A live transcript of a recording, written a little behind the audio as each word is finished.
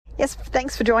Yes,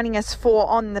 thanks for joining us for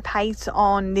On the Pace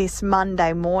on this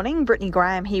Monday morning. Brittany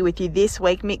Graham here with you this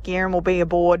week. Mick Guerin will be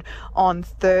aboard on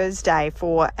Thursday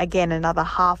for, again, another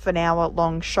half an hour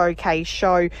long showcase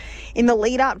show in the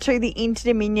lead up to the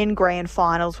Inter-Dominion Grand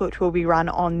Finals, which will be run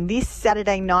on this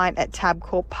Saturday night at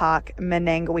Tabcorp Park,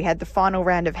 Menangle. We had the final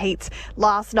round of heats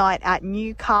last night at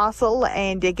Newcastle,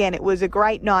 and again, it was a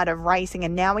great night of racing,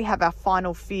 and now we have our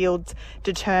final fields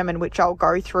determined, which I'll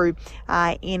go through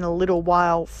in a little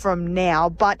while from now.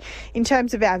 But in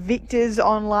terms of our victors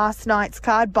on last night's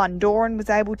card, Bundoran was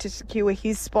able to secure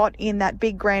his spot in that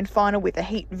big grand final with a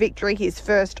heat victory, his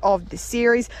first of the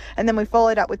series. And then we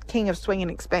followed up with King of Swing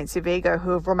and Expensive Ego,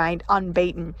 who have remained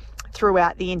unbeaten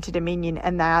throughout the Inter-Dominion,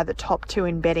 and they are the top two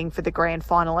in betting for the grand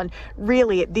final. And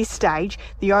really at this stage,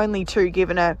 the only two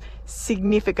given a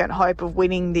significant hope of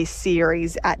winning this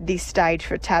series at this stage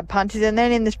for tab punters. And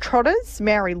then in the trotters,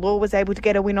 Mary Law was able to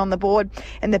get a win on the board,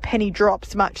 and the penny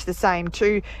drops much the same.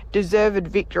 Two deserved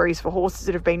victories for horses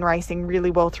that have been racing really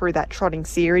well through that trotting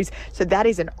series. So that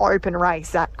is an open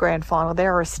race, that grand final.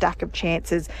 There are a stack of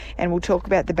chances, and we'll talk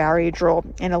about the barrier draw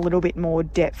in a little bit more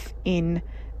depth in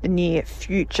the near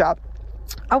future.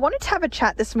 I wanted to have a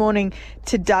chat this morning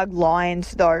to Doug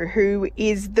Lyons, though, who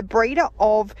is the breeder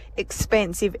of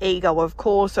Expensive Ego. Of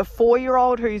course, a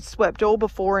 4-year-old who's swept all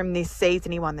before him this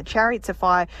season. He won the Chariots of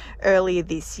Fire earlier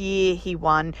this year. He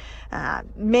won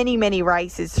many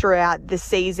races throughout the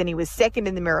season. He was second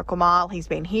in the Miracle Mile. He's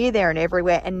been here, there and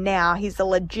everywhere, and now he's a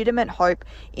legitimate hope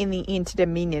in the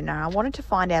Inter-Dominion. And I wanted to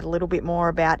find out a little bit more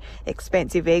about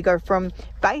Expensive Ego from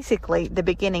basically the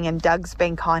beginning, and Doug's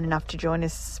been kind enough to join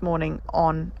us this morning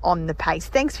on the pace.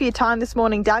 Thanks for your time this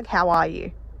morning, Doug. How are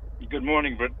you? Good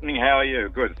morning, Brittany. How are you?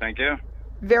 Good, thank you.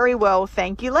 Very well,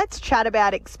 thank you. Let's chat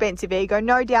about Expensive Ego.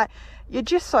 No doubt you're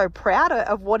just so proud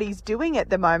of what he's doing at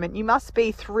the moment. You must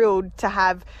be thrilled to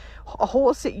have a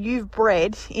horse that you've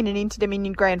bred in an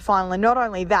Inter-Dominion Grand Final, and not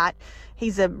only that,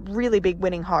 he's a really big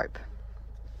winning hope.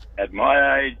 At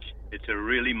my age, it's a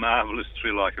really marvellous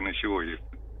thrill, I can assure you.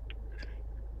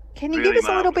 Can you give us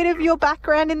a little bit of your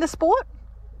background in the sport?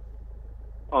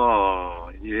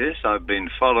 Oh, yes, I've been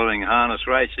following harness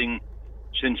racing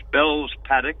since Bell's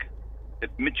Paddock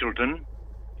at Mitchelton,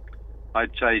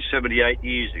 I'd say 78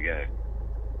 years ago.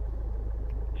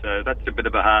 So that's a bit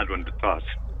of a hard one to pass.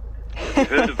 Have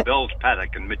you heard of Bell's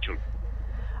Paddock in Mitchelton?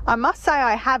 I must say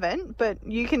I haven't, but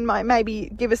you can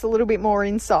maybe give us a little bit more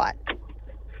insight.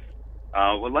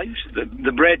 Well, they used to,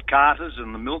 the bread carters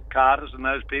and the milk carters and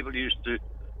those people used to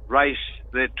race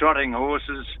their trotting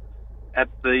horses at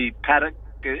the paddock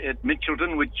at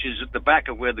Mitchelton, which is at the back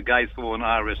of where the Gaythorne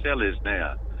RSL is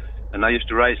now. And they used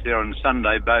to race there on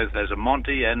Sunday, both as a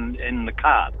Monty and in the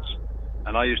carts.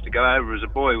 And I used to go over as a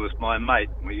boy with my mate,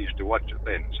 and we used to watch it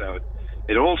then. So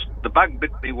the bug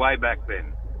bit me way back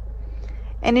then.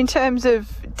 And in terms of,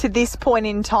 to this point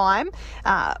in time,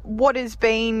 what has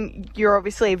been, you're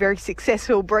obviously a very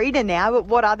successful breeder now, but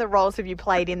what other roles have you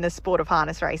played in the sport of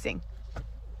harness racing?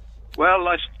 Well,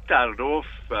 I started off,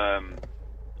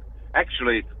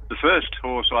 actually, the first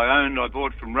horse I owned, I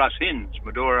bought from Russ Hinds,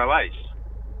 Medoro Ace,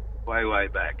 way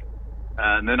back.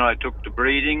 And then I took to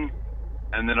breeding,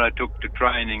 and then I took to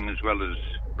training as well as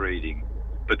breeding.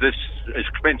 But this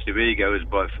Expensive Ego is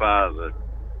by far the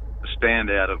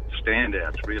standout of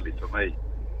standouts, really, for me.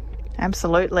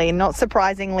 Absolutely, and not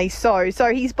surprisingly so.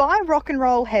 So he's by Rock and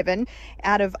Roll Heaven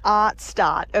out of Art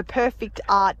Start, a perfect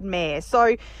art mare.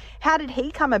 So how did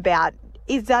he come about?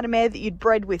 Is that a mare that you'd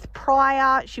bred with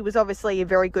prior? She was obviously a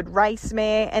very good race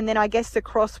mare. And then I guess the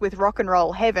cross with Rock and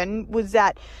Roll Heaven, was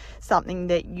that something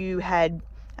that you had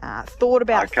thought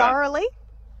about thoroughly?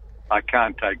 I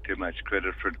can't take too much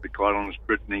credit for it, to be quite honest,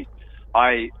 Brittany.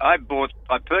 I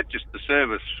purchased the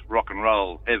service Rock and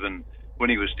Roll Heaven when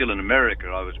he was still in America.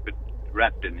 I was a bit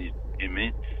wrapped in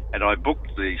me, and I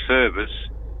booked the service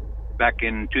back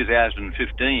in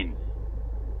 2011.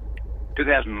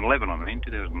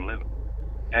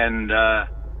 And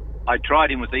I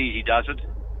tried him with Easy Does It,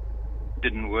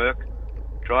 didn't work.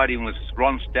 Tried him with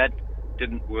Ronstadt,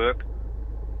 didn't work.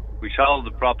 We sold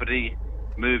the property,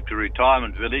 moved to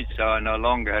retirement village, so I no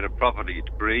longer had a property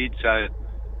to breed. So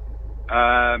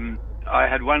I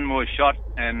had one more shot,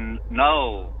 and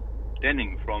Noel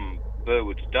Denning from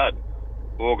Burwood Stud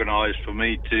organised for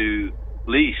me to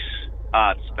lease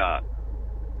Art Start,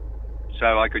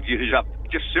 so I could use up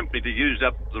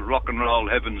the Rock and Roll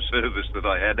Heaven service that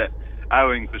I had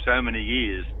owing for so many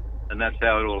years, and that's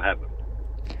how it all happened.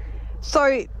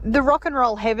 So the Rock and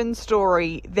Roll Heaven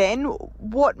story then,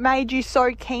 what made you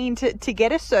so keen to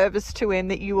get a service to him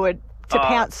that you were to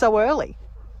pounce so early?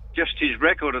 Just his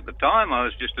record at the time. I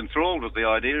was just enthralled with the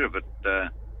idea of it.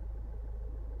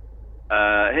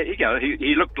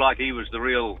 he looked like he was the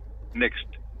real next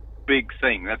big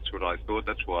thing. That's what I thought.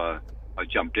 That's why I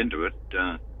jumped into it.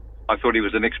 I thought he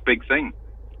was the next big thing,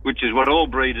 which is what all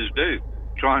breeders do.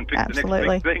 Try and pick the next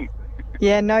big thing.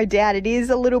 Yeah, no doubt. It is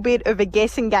a little bit of a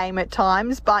guessing game at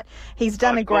times, but he's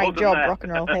done a great job, Rock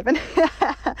and Roll Heaven.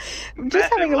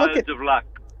 Just having a look at... of luck.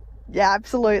 Yeah,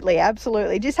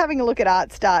 absolutely. Just having a look at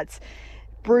Art Start's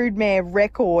broodmare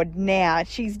record now.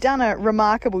 She's done a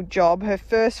remarkable job. Her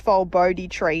first foal, Bodhi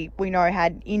Tree, we know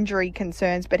had injury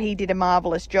concerns, but he did a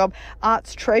marvellous job.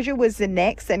 Art's Treasure was the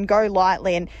next, and Go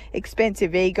Lightly and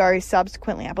Expensive Ego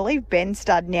subsequently. I believe Ben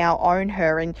Stud now own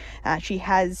her, and she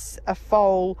has a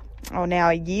foal, or now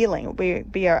a yearling. Will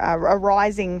be a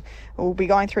rising, we'll be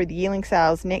going through the yearling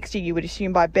sales next year, you would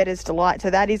assume, by Bettor's Delight. So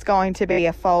that is going to be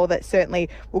a foal that certainly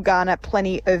will garner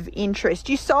plenty of interest.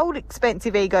 You sold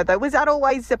Expensive Ego, though. Was that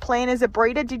always the plan as a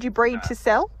breeder? Did you breed to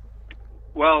sell?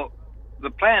 Well, the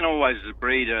plan always as a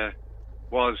breeder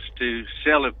was to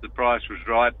sell if the price was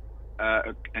right,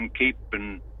 and keep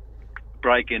and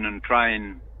break in and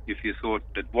train if you thought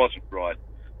it wasn't right.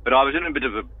 But I was in a bit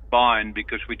of a bind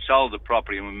because we'd sold the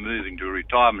property and were moving to a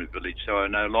retirement village, so I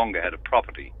no longer had a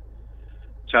property.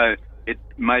 So it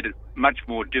made it much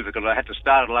more difficult. I had to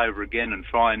start all over again and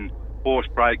find horse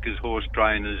breakers, horse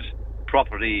trainers,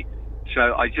 property.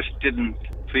 So I just didn't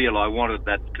feel I wanted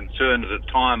that concern at a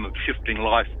time of shifting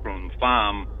life from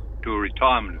farm to a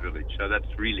retirement village. So that's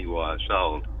really why I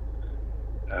sold.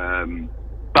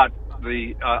 But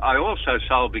I also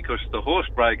sold because the horse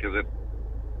breaker that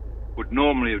would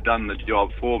normally have done the job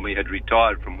for me had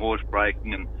retired from horse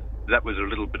breaking, and that was a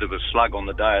little bit of a slug on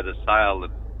the day of the sale,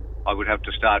 that I would have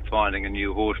to start finding a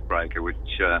new horse breaker, which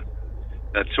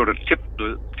that sort of tipped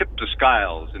the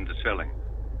scales into selling.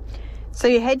 So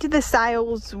you head to the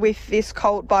sales with this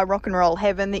colt by Rock and Roll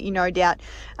Heaven that you no doubt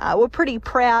were pretty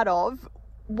proud of.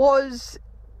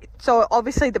 So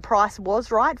obviously the price was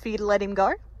right for you to let him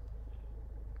go?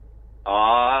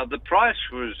 The price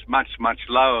was much, much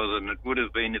lower than it would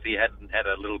have been if he hadn't had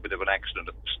a little bit of an accident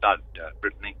at the stud,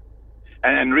 Brittany.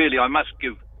 And really, I must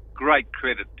give great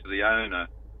credit to the owner.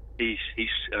 He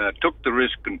took the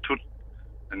risk and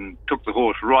took the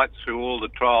horse right through all the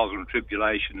trials and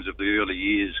tribulations of the early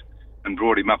years and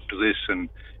brought him up to this. And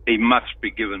he must be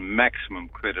given maximum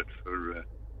credit for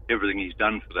everything he's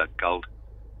done for that colt.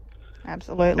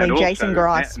 Absolutely. And Jason also,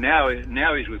 Grice.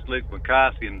 Now he's with Luke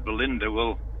McCarthy and Belinda.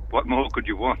 Well, what more could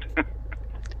you want?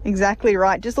 Exactly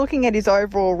right. Just looking at his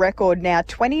overall record now,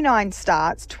 29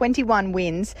 starts, 21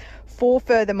 wins, 4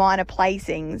 further minor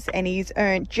placings, and he's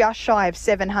earned just shy of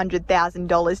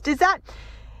 $700,000. Does that,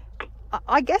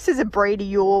 I guess as a breeder,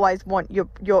 you always want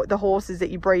the horses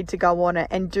that you breed to go on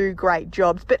and do great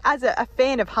jobs. But as a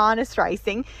fan of harness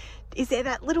racing, is there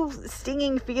that little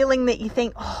stinging feeling that you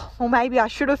think, oh, well, maybe I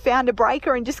should have found a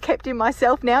breaker and just kept him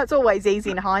myself now? It's always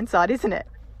easy in hindsight, isn't it?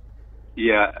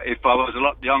 Yeah, if I was a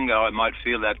lot younger, I might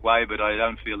feel that way, but I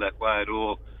don't feel that way at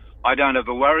all. I don't have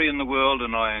a worry in the world,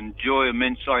 and I enjoy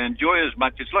immensely. I enjoy as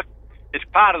much. It's like it's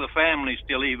part of the family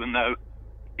still, even though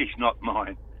he's not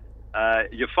mine.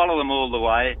 You follow them all the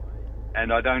way,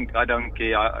 and I don't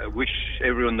care. I wish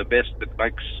everyone the best that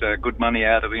makes good money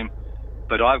out of him,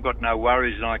 but I've got no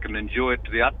worries, and I can enjoy it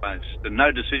to the utmost. There are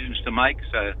no decisions to make,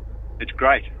 so it's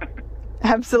great.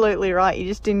 Absolutely right. You're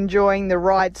just enjoying the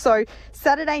ride. So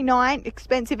Saturday night,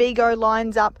 Expensive Ego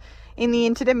lines up in the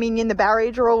Inter-Dominion. The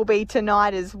barrier draw will be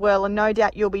tonight as well, and no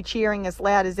doubt you'll be cheering as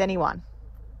loud as anyone.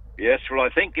 Yes, well, I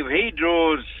think if he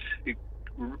draws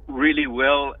really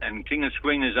well and King of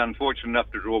Swing is unfortunate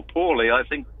enough to draw poorly, I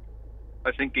think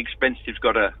Expensive's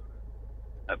got a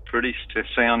pretty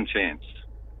sound chance.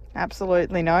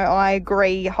 Absolutely. No, I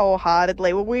agree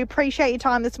wholeheartedly. Well, we appreciate your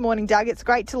time this morning, Doug. It's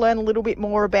great to learn a little bit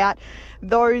more about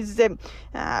those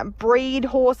breed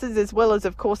horses as well as,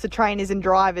 of course, the trainers and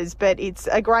drivers. But it's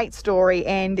a great story,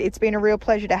 and it's been a real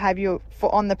pleasure to have you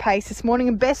on the pace this morning.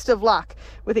 And best of luck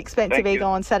with Expensive Ego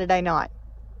on Saturday night.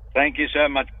 Thank you so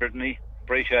much, Brittany.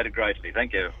 Appreciate it greatly.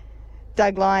 Thank you.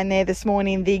 Doug Lyon there this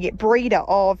morning, the breeder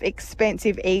of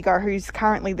Expensive Ego, who's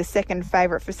currently the second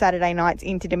favourite for Saturday night's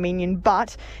Inter-Dominion,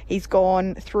 but he's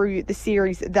gone through the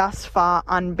series thus far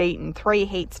unbeaten. 3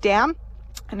 heats down,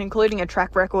 and including a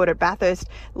track record at Bathurst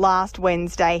last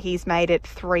Wednesday, he's made it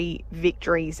 3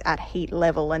 victories at heat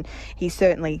level, and he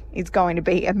certainly is going to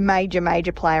be a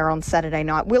major player on Saturday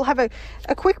night. We'll have a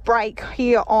quick break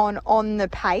here on the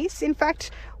pace. In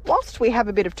fact, whilst we have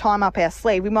a bit of time up our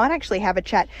sleeve, we might actually have a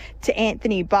chat to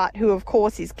Anthony Butt, who of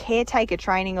course is caretaker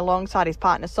training alongside his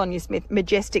partner Sonia Smith,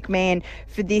 Majestic Man,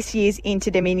 for this year's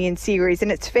Inter Dominion Series.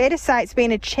 And it's fair to say it's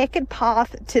been a checkered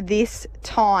path to this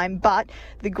time, but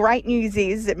the great news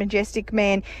is that Majestic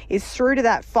Man is through to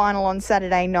that final on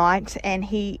Saturday night, and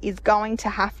he is going to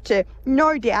have to,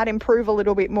 no doubt, improve a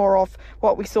little bit more off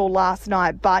what we saw last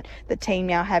night, but the team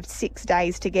now have 6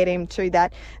 days to get him to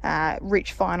that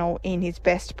rich final in his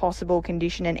best possible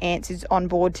condition, and Ants is on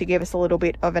board to give us a little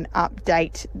bit of an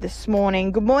update this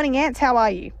morning. Good morning, Ants. How are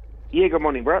you? Yeah, good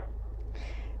morning, Brett.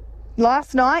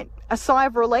 Last night, a sigh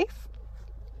of relief?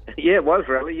 Yeah, it was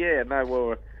really, yeah. No, we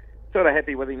were sort of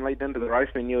happy with him leading into the race.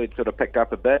 We knew he'd sort of picked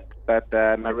up a bit, but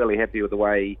no, really happy with the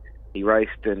way he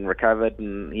raced and recovered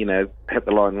and, hit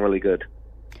the line really good.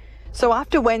 So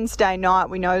after Wednesday night,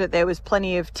 we know that there was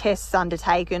plenty of tests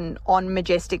undertaken on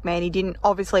Majestic Man. He didn't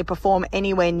obviously perform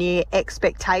anywhere near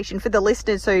expectation. For the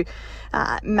listeners who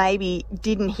maybe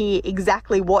didn't hear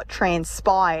exactly what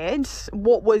transpired,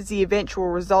 what was the eventual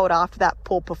result after that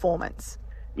poor performance?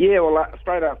 Yeah, well,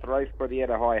 straight after the race, but he had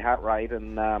a high heart rate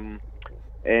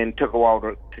and took a while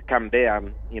to come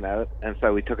down, and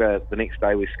so we took the next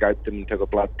day we scoped him and took a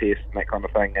blood test and that kind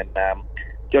of thing, and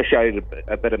just showed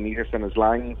a bit of mucus in his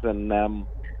lungs, and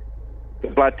the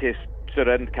blood test sort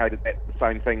of indicated that the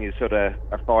same thing is sort of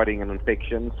fighting an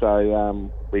infection.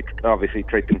 So we obviously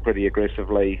treated him pretty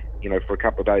aggressively, for a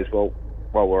couple of days while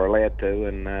we're allowed to,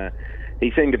 and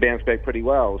he seemed to bounce back pretty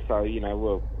well. So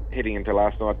we're heading into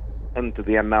last night into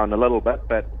the unknown a little bit,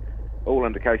 but all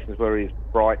indications were he's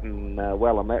bright and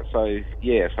well on that. So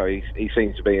yeah, so he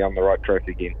seems to be on the right track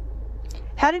again.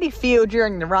 How did he feel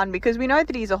during the run? Because we know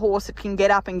that he's a horse that can get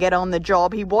up and get on the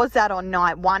job. He was that on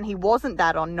night one. He wasn't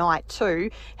that on night two.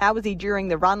 How was he during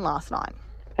the run last night?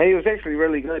 He was actually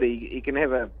really good. He can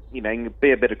have he can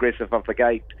be a bit aggressive off the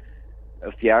gate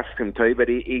if you ask him to, but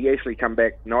he actually come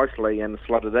back nicely and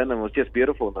slotted in and was just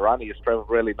beautiful in the run. He just travelled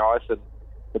really nice, and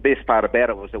the best part about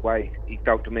it was the way he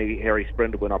felt to me how he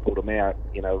sprinted when I pulled him out.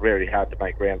 Very hard to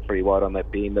make ground 3 wide on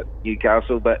that bend at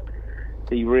Newcastle, but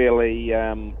he really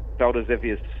felt as if he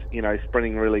was,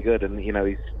 sprinting really good, and,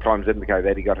 his times indicate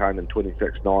that he got home in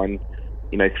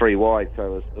 26.9, 3 wide,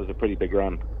 so it was a pretty big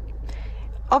run.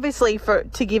 Obviously,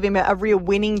 to give him a real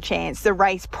winning chance, the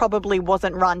race probably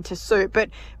wasn't run to suit, but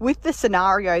with the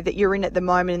scenario that you're in at the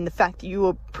moment and the fact that you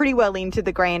were pretty well into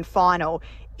the grand final,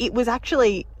 it was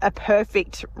actually a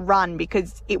perfect run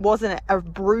because it wasn't a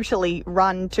brutally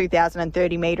run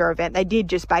 2,030 metre event. They did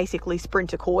just basically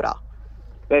sprint a quarter.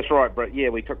 That's right, Brett. Yeah,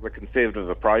 we took the conservative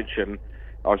approach, and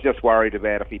I was just worried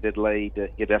about if he did lead,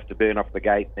 he'd have to burn off the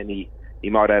gate and he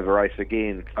might over-race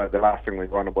again. So the last thing we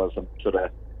wanted was him sort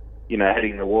of,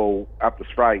 hitting the wall up the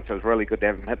straight. So it was really good to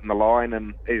have him hitting the line,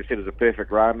 and as you said, it was a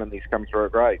perfect run, and he's come through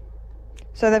it great.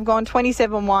 So they've gone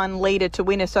 27-1 leader to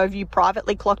winner. So have you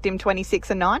privately clocked him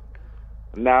 26-9?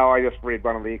 No, I just read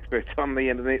one of the experts on the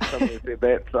internet, somebody said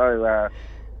that.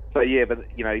 So yeah, but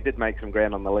he did make some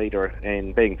ground on the leader,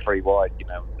 and being 3 wide,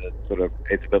 it sort of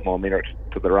adds a bit more merit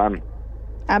to the run.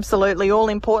 Absolutely. All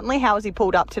importantly, how has he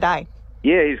pulled up today?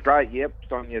 Yeah, he's great. Yep,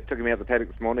 Sonia took him out the paddock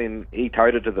this morning, and he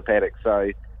toted to the paddock.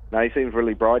 So no, he seems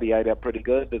really bright. He ate up pretty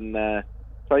good, and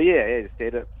so yeah, as I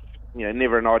said, it's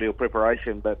never an ideal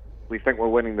preparation, but we think we're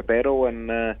winning the battle, and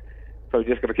so we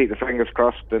just got to keep the fingers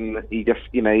crossed, and he just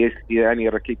you only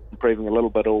got to keep improving a little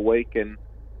bit all week, and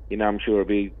I'm sure he'll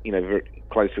be very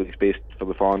close to his best for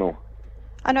the final.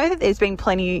 I know that there's been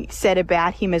plenty said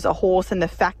about him as a horse and the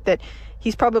fact that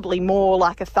he's probably more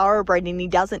like a thoroughbred and he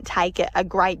doesn't take a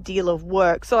great deal of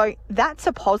work. So that's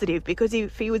a positive, because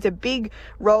if he was a big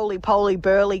roly-poly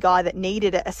burly guy that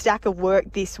needed a stack of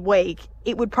work this week,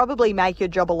 it would probably make your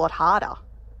job a lot harder.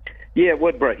 Yeah, it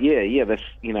would, Brett. Yeah, that's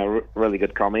really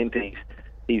good comment.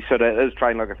 He sort of is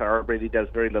trained like a thoroughbred. He does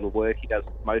very little work. He does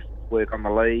most of his work on the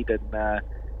lead, and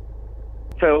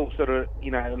Phil sort of,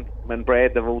 and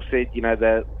Brad, they've all said,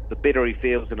 the better he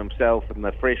feels in himself and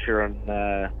the fresher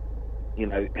and,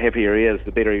 happier he is,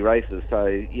 the better he races. So,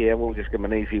 yeah, we'll just give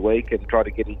him an easy week and try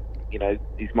to get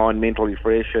his mind mentally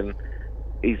fresh, and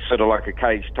he's sort of like a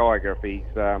caged tiger. If he's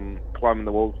climbing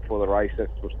the walls before the race,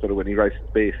 that's sort of when he races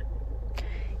best.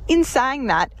 In saying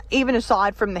that, even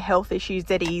aside from the health issues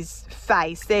that he's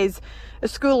faced, there's a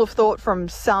school of thought from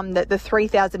some that the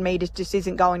 3,000 metres just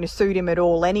isn't going to suit him at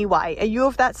all anyway. Are you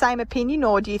of that same opinion,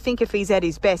 or do you think if he's at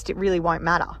his best, it really won't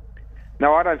matter?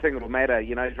 No, I don't think it'll matter.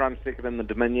 He's run second in the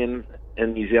Dominion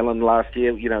in New Zealand last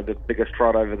year, the biggest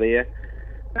trot over there.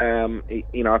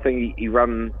 I think he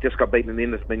just got beaten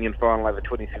in the Dominion final over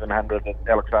 2,700 at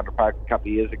Alexandra Park a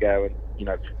couple of years ago, and,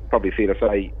 it's probably fair to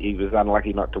say he was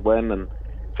unlucky not to win, and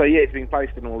So yeah, he's been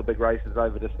placed in all the big races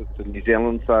over distance in New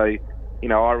Zealand. So, you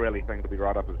know, I really think it'll be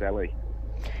right up his alley.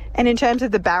 And in terms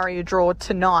of the barrier draw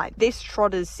tonight, this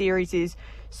Trotters series is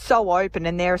so open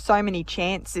and there are so many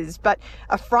chances, but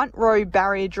a front row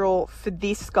barrier draw for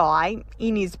this guy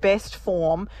in his best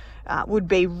form would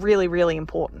be really, really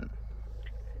important.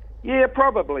 Yeah,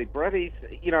 probably, Brett. He's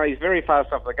very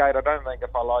fast off the gate. I don't think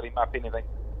if I light him up, anything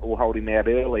will hold him out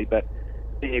early, but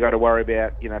then you got to worry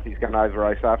about, if he's going to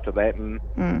over-race after that. And,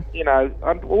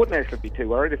 I wouldn't actually be too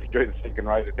worried if he drew the second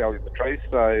row, to tell you the truth.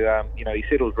 So, he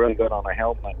settles really good on a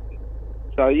helmet.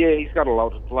 So, yeah, he's got a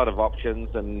lot of options.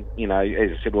 And,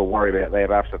 as I said, we'll worry about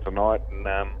that after tonight.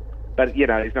 And, but,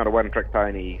 he's not a one-trick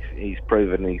pony. He's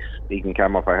proven he can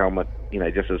come off a helmet,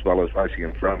 just as well as racing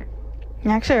in front. I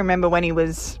actually remember when he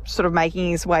was sort of making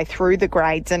his way through the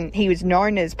grades, and he was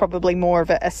known as probably more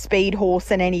of a speed horse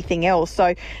than anything else.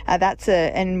 So that's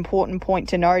an important point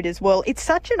to note as well. It's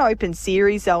such an open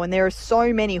series, though, and there are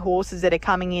so many horses that are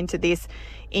coming into this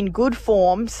in good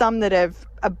form, some that have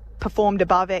performed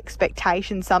above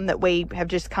expectations, some that we have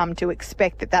just come to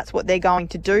expect that that's what they're going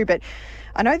to do. But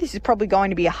I know this is probably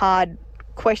going to be a hard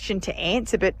question to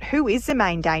answer, but who is the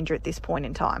main danger at this point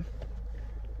in time?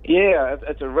 Yeah,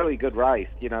 it's a really good race.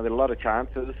 There are a lot of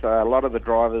chances. A lot of the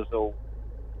drivers will,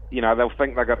 they'll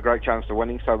think they've got a great chance of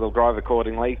winning, so they'll drive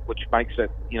accordingly, which makes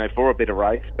it, for a better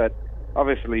race. But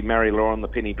obviously, Mary Law and the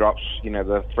penny drops,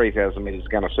 the 3,000 metres is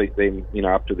going to suit them,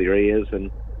 up to their ears. And,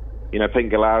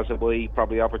 Pink Galaza will be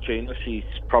probably opportunist. She's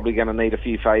probably going to need a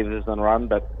few favours and run,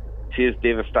 but she is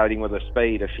devastating with her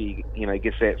speed if she,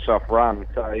 gets that soft run.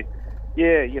 So,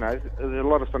 yeah, there's a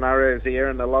lot of scenarios here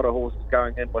and a lot of horses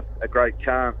going in with a great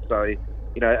chance. So,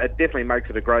 it definitely makes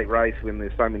it a great race when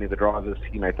there's so many of the drivers,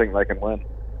 think they can win.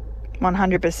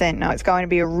 100%. No, it's going to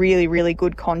be a really, really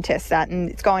good contest, that, and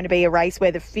it's going to be a race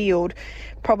where the field,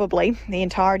 probably the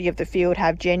entirety of the field,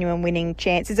 have genuine winning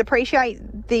chances.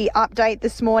 Appreciate the update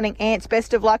this morning, Ants.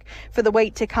 Best of luck for the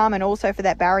week to come and also for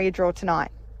that barrier draw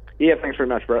tonight. Yeah, thanks very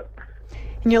much, Brett.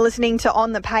 And you're listening to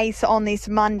On the Pace on this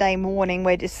Monday morning.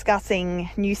 We're discussing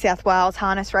New South Wales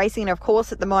harness racing. And of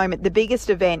course, at the moment, the biggest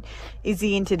event is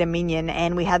the Inter-Dominion.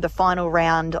 And we had the final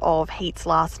round of heats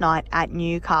last night at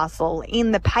Newcastle.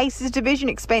 In the Paces division,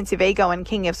 Expensive Ego and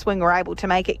King of Swing were able to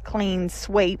make it clean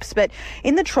sweeps. But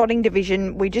in the trotting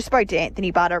division, we just spoke to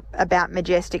Anthony Butter about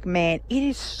Majestic Man. It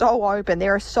is so open.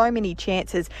 There are so many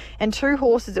chances. And two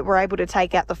horses that were able to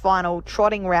take out the final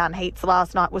trotting round heats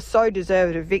last night were so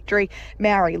deserved of victory.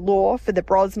 Mary Law for the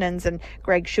Brosnans and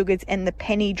Greg Sugars and the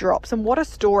Penny Drops. And what a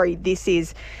story this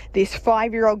is. This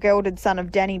 5-year-old gelded son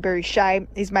of Danny Boucher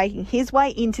is making his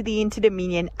way into the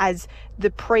Inter-Dominion as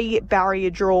the pre-barrier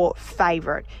draw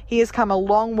favourite. He has come a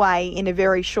long way in a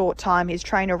very short time. His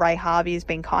trainer Ray Harvey has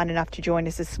been kind enough to join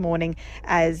us this morning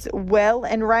as well.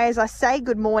 And Ray, as I say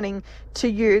good morning to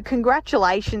you,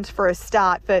 congratulations for a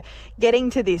start, for getting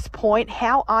to this point.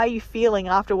 How are you feeling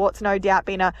after what's no doubt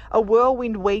been a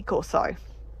whirlwind week or so?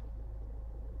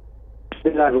 It's a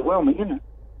bit overwhelming, isn't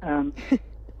it?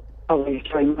 Probably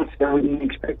 3 months ago we didn't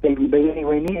expect them to be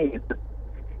anywhere near it. But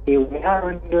here we are,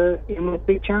 and in a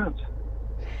big chance.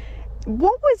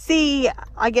 What was the,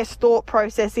 thought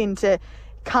process into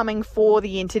coming for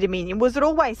the Inter-Dominion? Was it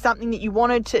always something that you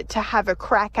wanted to have a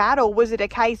crack at, or was it a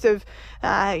case of,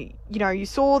 you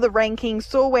saw the rankings,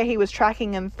 saw where he was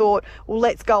tracking and thought, well,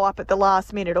 let's go up at the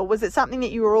last minute, or was it something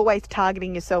that you were always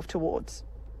targeting yourself towards?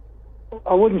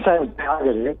 I wouldn't say it was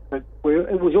targeted, but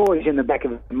it was always in the back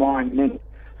of my mind. And then,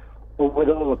 with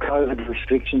all the COVID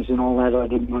restrictions and all that, I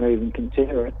didn't want to even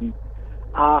consider it. And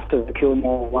after the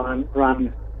Kilmore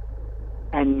run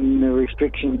and the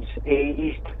restrictions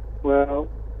eased, well,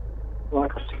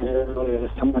 like I said earlier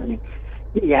to someone,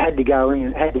 you had to go in,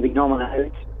 it had to be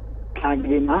nominated, can't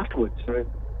get in afterwards. So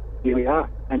here we are.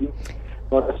 And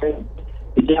like I said,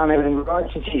 he's done everything right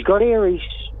since he's got here. He's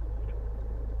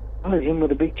in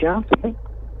with a big chance, I think.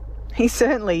 He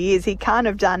certainly is. He can't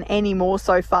have done any more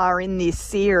so far in this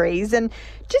series. And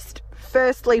just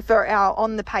firstly, for our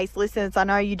On the Pace listeners, I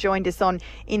know you joined us on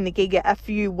In the Gig a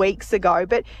few weeks ago,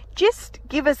 but just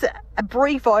give us a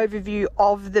brief overview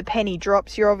of the Penny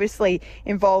Drops. You're obviously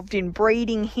involved in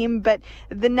breeding him, but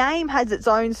the name has its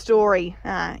own story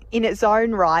in its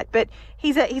own right. But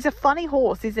he's a funny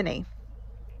horse, isn't he?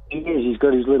 He is. He's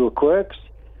got his little quirks.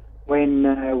 When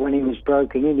he was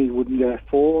broken in, he wouldn't go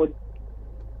forward.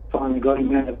 Finally got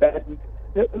him out of bat.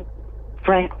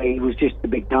 Frankly, he was just a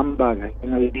big dumb bugger.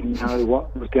 He didn't know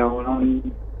what was going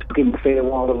on. It took him a fair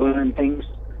while to learn things.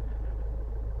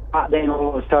 But then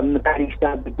all of a sudden the batting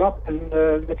started to drop, and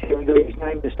that's how he got his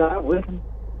name to start with. And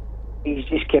he's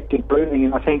just kept improving.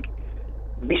 And I think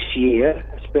this year,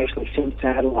 especially since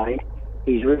Adelaide,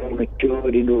 he's really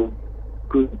matured into a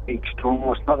good, big, strong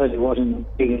horse. Not that he wasn't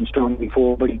big and strong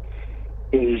before, but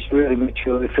he's really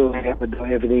matured, filling out with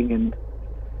everything, and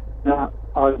no,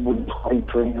 I wouldn't hold him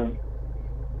for anything.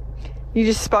 You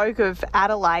just spoke of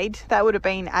Adelaide. That would have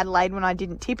been Adelaide when I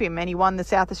didn't tip him, and he won the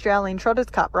South Australian Trotters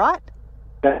Cup, right?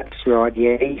 That's right,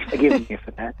 yeah. He's forgiven me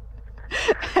for that.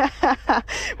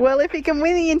 Well, if he can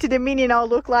win the Inter-Dominion, I'll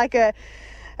look like a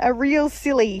real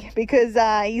silly, because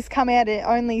he's come out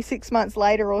only 6 months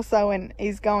later or so and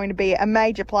is going to be a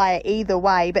major player either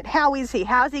way. But how is he?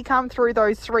 How has he come through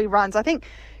those 3 runs? I think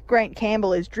Grant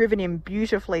Campbell has driven him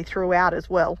beautifully throughout as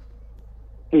well.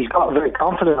 He's got very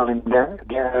confident on him,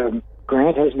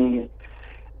 Grant, hasn't he?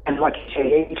 And like you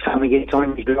said, each time he gets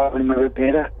on, he's driving him a bit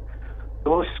better. The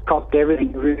horse copped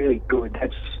everything really good.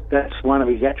 That's one of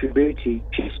his attributes. He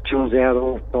just chills out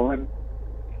all the time.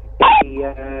 He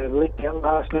lit out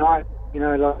last night,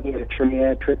 like he had a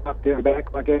 3-hour trip up there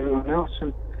back like everyone else.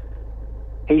 And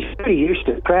he's pretty used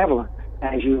to travelling,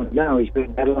 as you would know. He's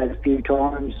been to Adelaide a few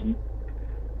times. And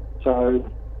so,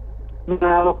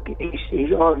 look,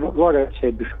 he's like I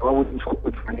said before, I wouldn't talk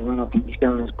good for anyone. I think he's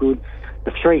going as good.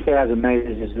 The 3,000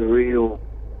 metres is the real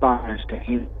bonus to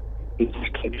him. He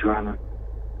just keeps running.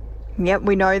 Yep,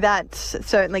 we know that's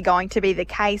certainly going to be the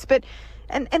case. But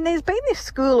and there's been this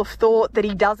school of thought that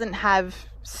he doesn't have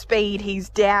speed. He's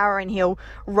dour and he'll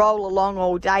roll along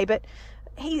all day. But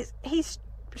he's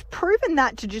proven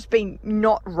that to just be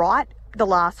not right the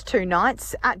last 2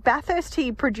 nights. At Bathurst,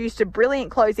 he produced a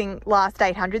brilliant closing last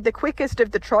 800, the quickest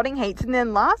of the trotting heats. And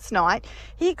then last night,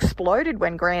 he exploded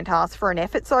when Grant asked for an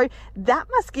effort. So that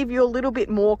must give you a little bit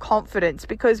more confidence,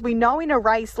 because we know in a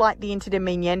race like the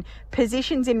Inter-Dominion,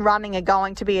 positions in running are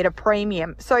going to be at a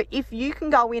premium. So if you can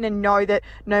go in and know that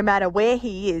no matter where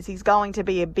he is, he's going to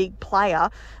be a big player,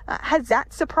 has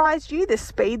that surprised you, the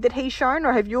speed that he's shown,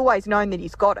 or have you always known that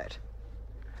he's got it?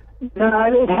 No,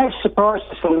 it has surprised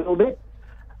us a little bit.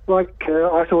 I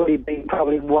thought he'd been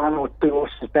probably 1 or 2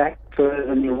 horses back further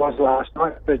than he was last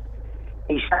night, but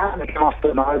he's starting to come off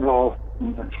the mobile.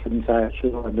 I shouldn't say it,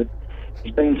 should I? But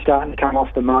he's been starting to come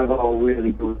off the mobile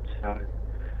really good,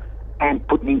 and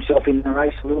putting himself in the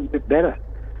race a little bit better.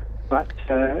 But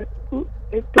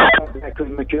it does go back to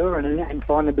mature and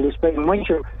find a bit of speed. And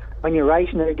when you're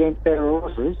racing it against better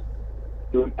horses,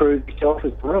 you improve yourself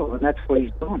as well, and that's what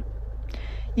he's done.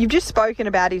 You've just spoken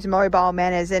about his mobile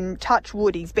manners, and touch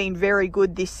wood, he's been very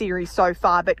good this series so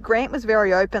far. But Grant was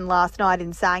very open last night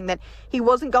in saying that he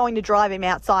wasn't going to drive him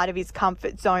outside of his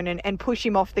comfort zone and push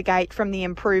him off the gate from the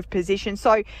improved position.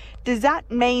 So does that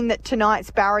mean that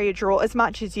tonight's barrier draw, as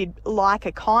much as you'd like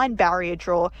a kind barrier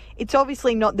draw, it's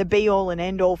obviously not the be-all and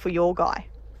end-all for your guy?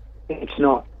 It's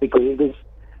not, because it is,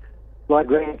 like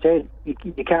Grant said, you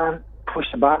can't push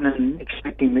the button and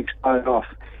expect him to explode off.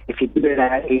 If you do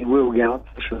that, he will go up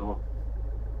for sure.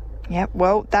 Yeah,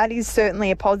 well, that is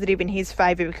certainly a positive in his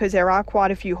favour, because there are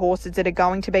quite a few horses that are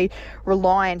going to be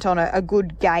reliant on a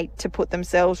good gate to put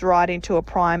themselves right into a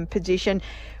prime position.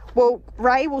 Well,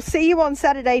 Ray, we'll see you on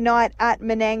Saturday night at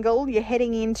Menangle. You're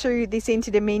heading into this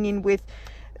Inter-Dominion with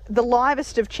the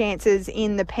livest of chances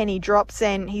in the penny drops,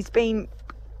 and he's been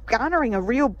garnering a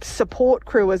real support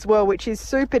crew as well, which is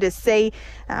super to see.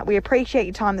 We appreciate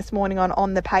your time this morning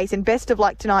on the pace, and best of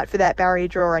luck tonight for that barrier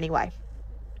draw anyway.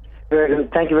 Very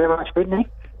good. Thank you very much, Brittany.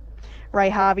 Ray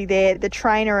Harvey there, the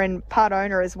trainer and part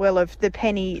owner as well of the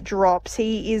Penny Drops.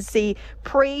 He is the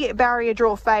pre-barrier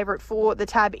draw favourite for the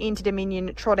TAB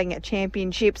Inter-Dominion Trotting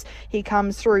Championships. He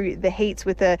comes through the heats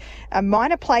with a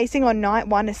minor placing on night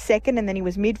 1, a second, and then he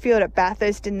was midfield at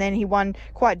Bathurst, and then he won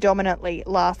quite dominantly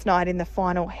last night in the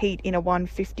final heat in a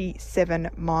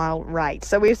 157-mile rate.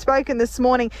 So we've spoken this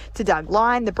morning to Doug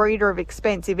Lyon, the breeder of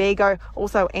Expensive Ego,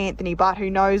 also Anthony Butt, who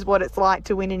knows what it's like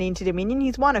to win an Inter-Dominion.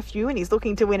 He's won a few and he's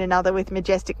looking to win another with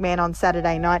Majestic Man on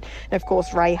Saturday night, and of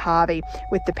course Ray Harvey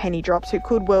with the Penny Drops, who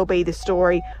could well be the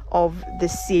story of the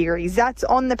series. That's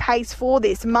on the pace for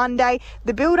this Monday.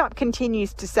 The build-up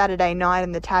continues to Saturday night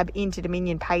and the TAB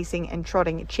Inter-Dominion Pacing and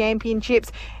Trotting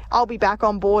Championships. I'll be back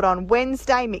on board on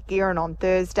Wednesday, Mick Gearin on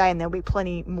Thursday, and there'll be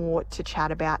plenty more to chat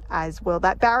about as well.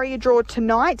 That barrier draw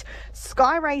tonight,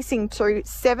 Sky Racing 2,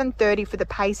 7:30 for the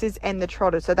Pacers and the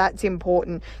Trotters, so that's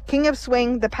important. King of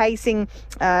Swing, the Pacing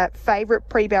favourite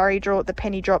pre-barrier draw, the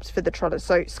Penny Drops for the Trotters.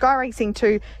 So Sky Racing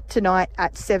 2 tonight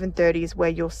at 7:30 is where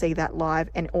you'll see that live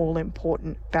and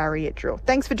all-important barrier draw.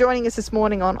 Thanks for joining us this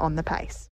morning on the Pace.